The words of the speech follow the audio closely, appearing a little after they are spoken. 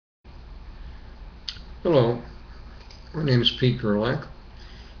Hello, my name is Pete Gerlach.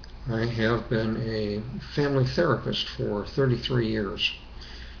 I have been a family therapist for 33 years.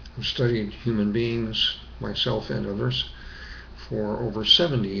 I've studied human beings, myself and others, for over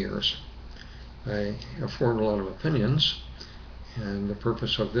 70 years. I have formed a lot of opinions, and the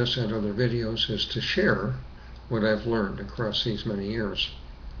purpose of this and other videos is to share what I've learned across these many years.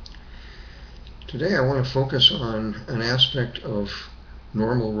 Today I want to focus on an aspect of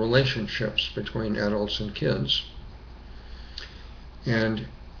normal relationships between adults and kids. And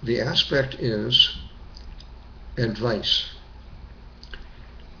the aspect is advice.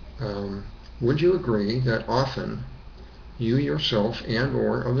 Would you agree that often you yourself and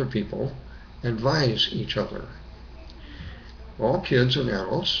or other people advise each other? All kids and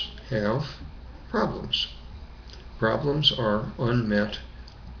adults have problems. Problems are unmet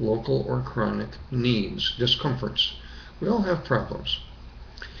local or chronic needs, discomforts. We all have problems.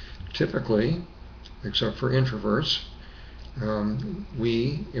 Typically, except for introverts,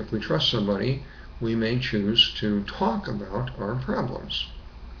 if we trust somebody, we may choose to talk about our problems.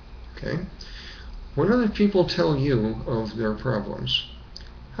 Okay? When other people tell you of their problems,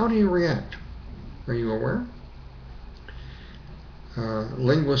 how do you react? Are you aware?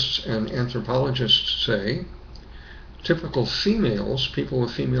 Linguists and anthropologists say typical females, people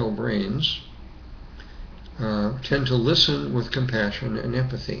with female brains, tend to listen with compassion and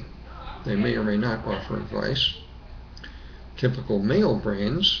empathy. They may or may not offer advice. Typical male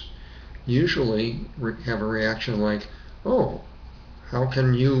brains usually have a reaction like, oh, how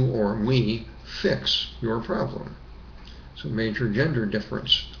can you or we fix your problem? It's a major gender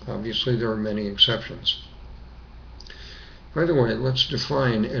difference. Obviously, there are many exceptions. By the way, let's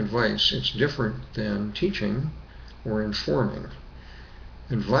define advice. It's different than teaching or informing.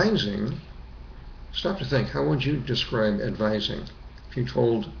 Advising, stop to think, how would you describe advising? If you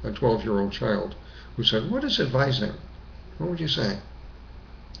told a 12-year-old child who said, what is advising? What would you say?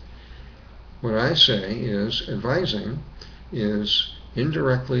 What I say is advising is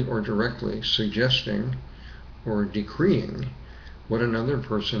indirectly or directly suggesting or decreeing what another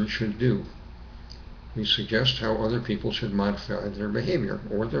person should do. We suggest how other people should modify their behavior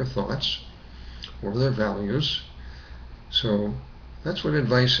or their thoughts or their values. So that's what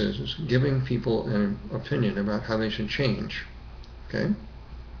advice is giving people an opinion about how they should change. Okay?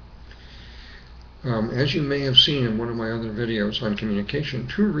 As you may have seen in one of my other videos on communication,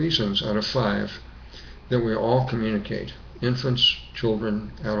 2 reasons out of 5 that we all communicate. Infants,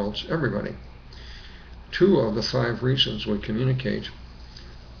 children, adults, everybody. 2 of the 5 reasons we communicate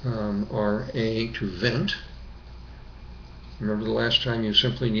are A, to vent. Remember the last time you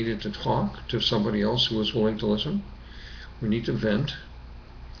simply needed to talk to somebody else who was willing to listen? We need to vent.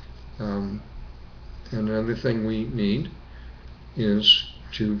 And another thing we need is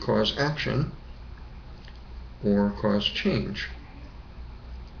to cause action or cause change.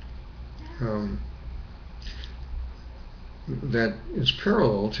 That is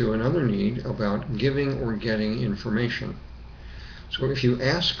parallel to another need about giving or getting information. So if you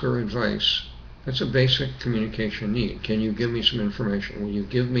ask for advice, that's a basic communication need. Can you give me some information? Will you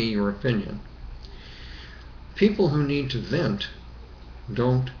give me your opinion? People who need to vent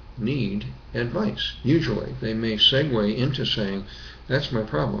don't need advice. Usually they may segue into saying, that's my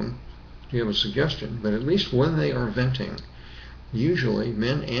problem. Do you have a suggestion? But at least when they are venting, usually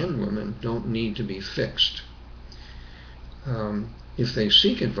men and women don't need to be fixed. If they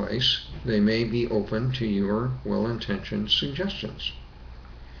seek advice, they may be open to your well-intentioned suggestions.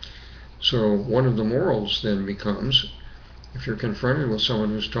 So one of the morals then becomes, if you're confronted with someone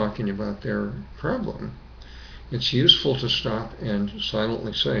who's talking about their problem, it's useful to stop and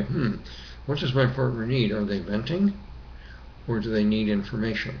silently say, what does my partner need? Are they venting or do they need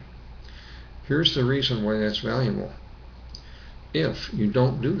information? Here's the reason why that's valuable. If you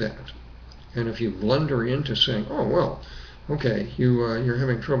don't do that, and if you blunder into saying, oh, well, okay, you're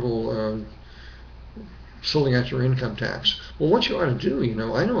having trouble filling out your income tax. Well, what you ought to do,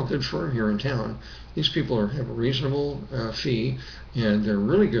 I know a good firm here in town. These people have a reasonable fee, and they're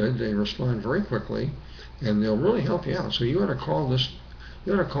really good. They respond very quickly, and they'll really help you out. So you ought to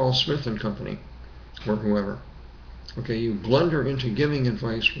call Smith and Company, or whoever. Okay, you blunder into giving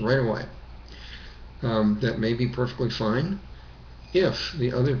advice right away. That may be perfectly fine. If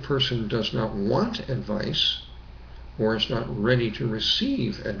the other person does not want advice, or is not ready to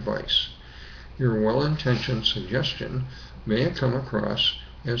receive advice, your well-intentioned suggestion may come across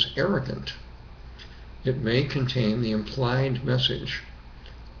as arrogant. It may contain the implied message,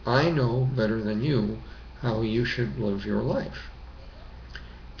 I know better than you how you should live your life.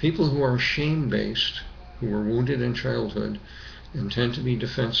 People who are shame-based, who were wounded in childhood, and tend to be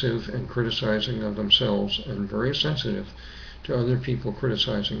defensive and criticizing of themselves and very sensitive to other people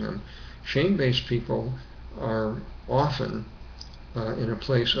criticizing them. Shame-based people are often in a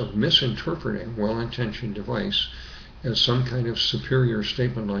place of misinterpreting well-intentioned advice as some kind of superior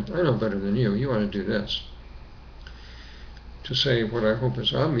statement like, I know better than you ought to do this. To say what I hope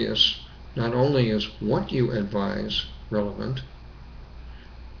is obvious, not only is what you advise relevant,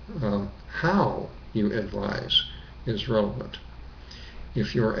 how you advise is relevant.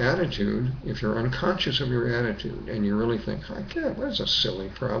 If your attitude, if you're unconscious of your attitude and you really think, that's a silly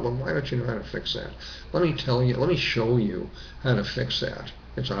problem, why don't you know how to fix that? Let me tell you, let me show you how to fix that.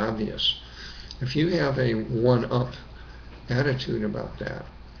 It's obvious. If you have a one-up attitude about that,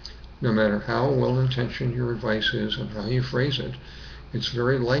 no matter how well-intentioned your advice is and how you phrase it, it's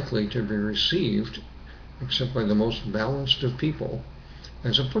very likely to be received, except by the most balanced of people,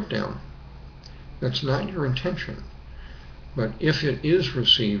 as a put-down. That's not your intention. But if it is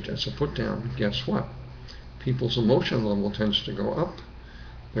received as a put-down, guess what? People's emotion level tends to go up,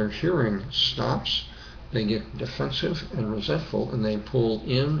 their hearing stops, they get defensive and resentful, and they pull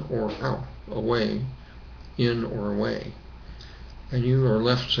in or out, away, in or away. And you are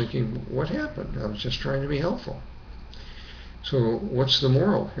left thinking, what happened? I was just trying to be helpful. So what's the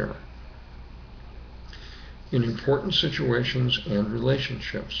moral here? In important situations and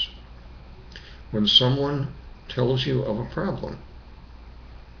relationships, when someone tells you of a problem,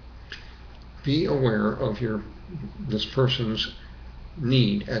 be aware of this person's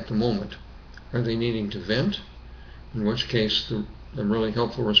need at the moment. Are they needing to vent? In which case the really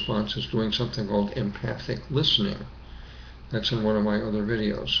helpful response is doing something called empathic listening. That's in one of my other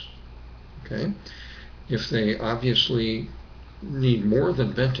videos. Okay? If they obviously need more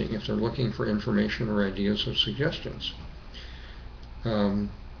than venting, if they're looking for information or ideas or suggestions,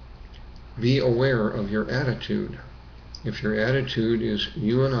 be aware of your attitude. If your attitude is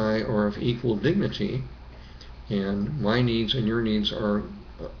you and I are of equal dignity and my needs and your needs are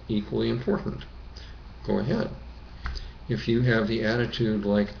equally important, go ahead. If you have the attitude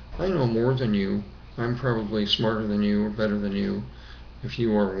like, I know more than you, I'm probably smarter than you or better than you, if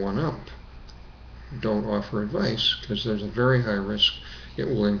you are one up, don't offer advice, because there's a very high risk it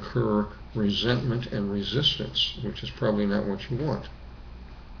will incur resentment and resistance, which is probably not what you want.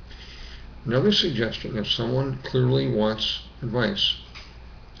 Another suggestion, if someone clearly wants advice,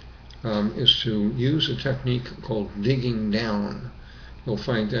 is to use a technique called digging down. You'll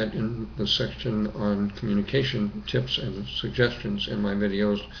find that in the section on communication tips and suggestions in my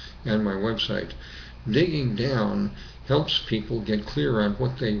videos and my website. Digging down helps people get clear on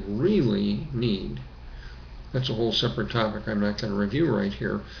what they really need. That's a whole separate topic I'm not going to review right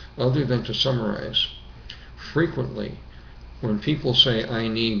here, other than to summarize. Frequently, when people say, I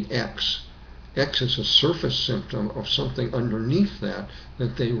need X, X is a surface symptom of something underneath that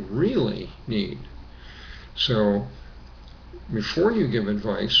they really need. So before you give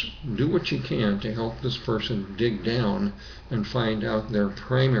advice, do what you can to help this person dig down and find out their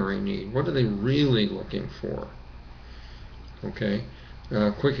primary need. What are they really looking for? Okay?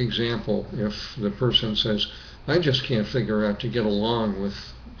 Quick example, if the person says, I just can't figure out to get along with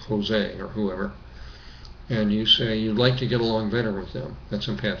Jose or whoever, and you say you'd like to get along better with them, that's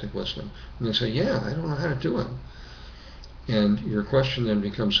empathic listening. And they say, yeah, I don't know how to do it. And your question then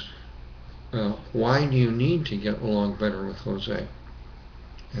becomes, why do you need to get along better with Jose?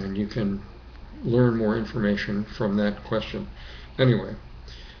 And you can learn more information from that question. Anyway,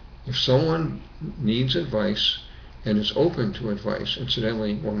 if someone needs advice and is open to advice,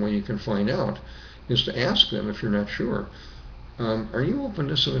 incidentally, one way you can find out is to ask them, if you're not sure, are you open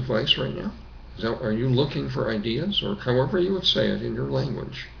to some advice right now? Are you looking for ideas, or however you would say it in your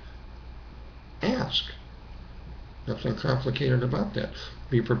language? Ask. Nothing complicated about that.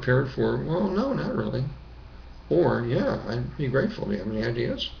 Be prepared for, well, no, not really. Or, yeah, I'd be grateful. Do you have any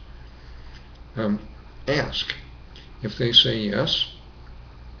ideas? Ask. If they say yes,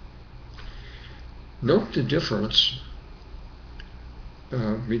 note the difference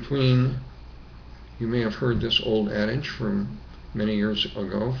between, you may have heard this old adage from many years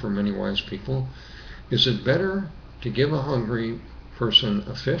ago from many wise people, is it better to give a hungry person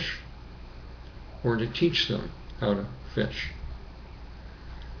a fish or to teach them how to fish?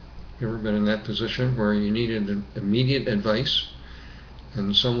 You ever been in that position where you needed immediate advice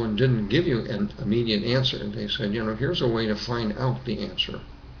and someone didn't give you an immediate answer? They said, here's a way to find out the answer.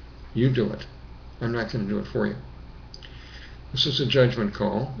 You do it. I'm not going to do it for you. This is a judgment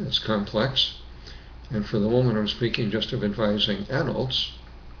call. It's complex. And for the moment I'm speaking just of advising adults.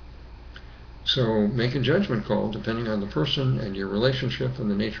 So make a judgment call depending on the person and your relationship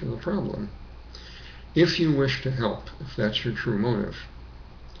and the nature of the problem. If you wish to help, if that's your true motive,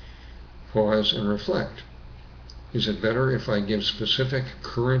 pause and reflect. Is it better if I give specific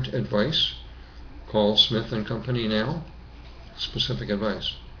current advice? Call Smith and Company now? Specific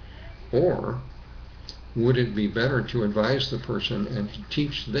advice. Or would it be better to advise the person and to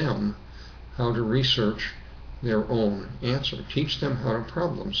teach them how to research their own answer? Teach them how to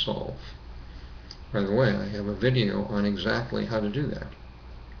problem solve. By the way, I have a video on exactly how to do that.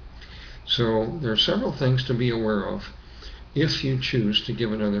 So there are several things to be aware of if you choose to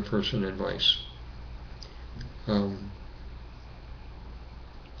give another person advice.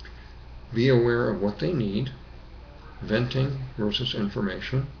 Be aware of what they need, venting versus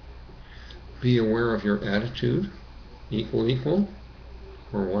information. Be aware of your attitude, equal,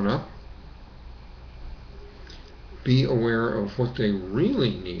 or one up. Be aware of what they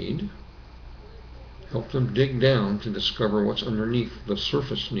really need. Help them dig down to discover what's underneath the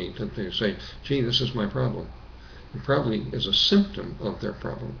surface need that they say, gee, this is my problem. It probably is a symptom of their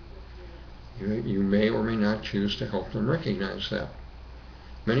problem. You may or may not choose to help them recognize that.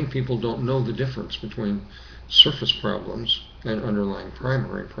 Many people don't know the difference between surface problems and underlying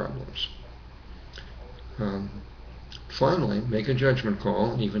primary problems. Finally, make a judgment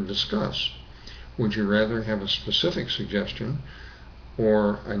call and even discuss. Would you rather have a specific suggestion,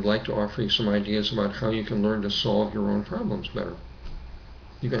 or I'd like to offer you some ideas about how you can learn to solve your own problems better?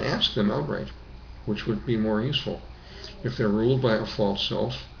 You can ask them outright, which would be more useful. If they're ruled by a false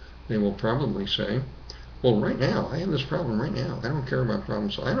self, they will probably say, well, right now, I have this problem right now. I don't care about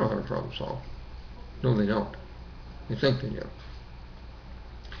problem solving. I don't have a problem solved. No, they don't. They think they do.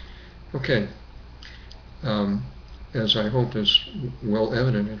 Okay. As I hope is well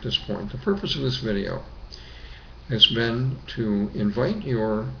evident at this point, the purpose of this video has been to invite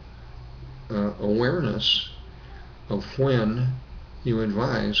your awareness of when you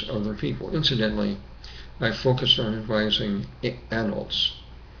advise other people. Incidentally, I focused on advising adults.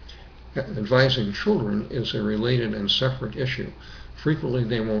 Advising children is a related and separate issue. Frequently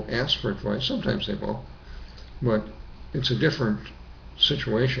they won't ask for advice, sometimes they will, but it's a different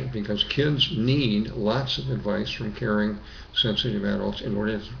situation because kids need lots of advice from caring, sensitive adults in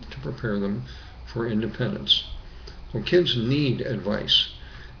order to prepare them for independence. So kids need advice.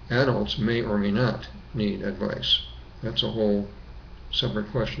 Adults may or may not need advice. That's a whole separate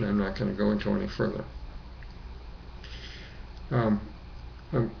question I'm not going to go into any further.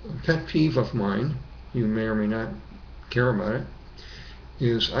 A pet peeve of mine, you may or may not care about it,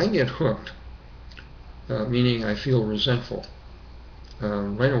 is I get hooked, meaning I feel resentful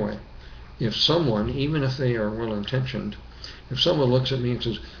right away. If someone, even if they are well-intentioned, if someone looks at me and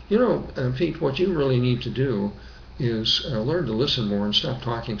says, you know, Pete, what you really need to do is learn to listen more and stop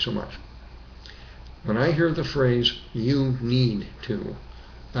talking so much. When I hear the phrase, you need to,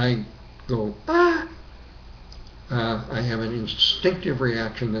 I go, ah! I have an instinctive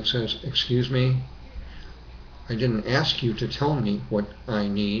reaction that says, excuse me, I didn't ask you to tell me what I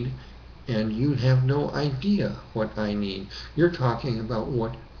need, and you have no idea what I need. You're talking about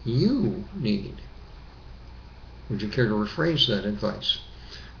what you need. Would you care to rephrase that advice?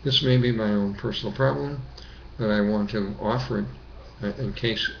 This may be my own personal problem, but I want to offer it in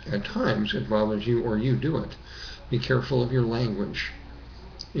case at times it bothers you or you do it. Be careful of your language.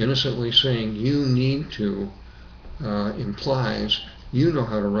 Innocently saying you need to implies you know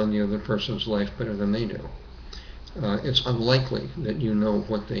how to run the other person's life better than they do. It's unlikely that you know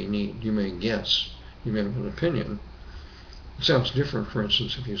what they need. You may guess. You may have an opinion. It sounds different, for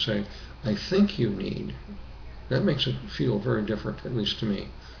instance, if you say, I think you need. That makes it feel very different, at least to me.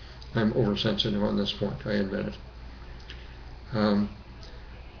 I'm oversensitive on this point, I admit it.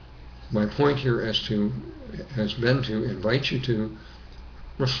 My point here has been to invite you to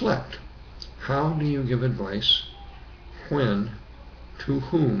reflect. How do you give advice? When? To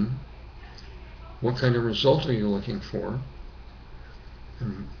whom? What kind of result are you looking for?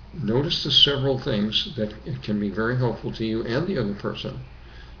 And notice the several things that it can be very helpful to you and the other person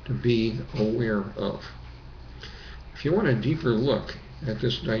to be aware of. If you want a deeper look at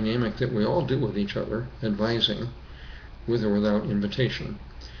this dynamic that we all do with each other, advising with or without invitation,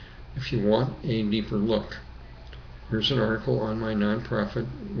 if you want a deeper look, here's an article on my nonprofit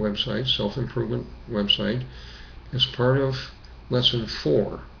website, self-improvement website, as part of Lesson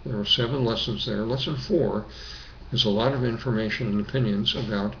 4. There are 7 lessons there. Lesson 4 is a lot of information and opinions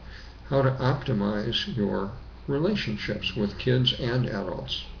about how to optimize your relationships with kids and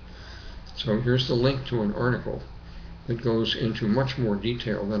adults. So here's the link to an article that goes into much more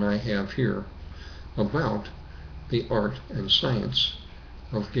detail than I have here about the art and science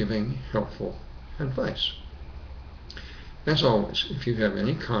of giving helpful advice. As always, if you have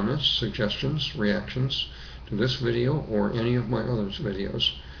any comments, suggestions, reactions to this video or any of my other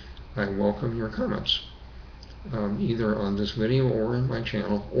videos, I welcome your comments, either on this video or in my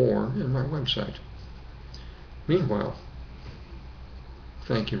channel or in my website. Meanwhile,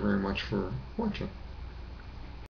 thank you very much for watching.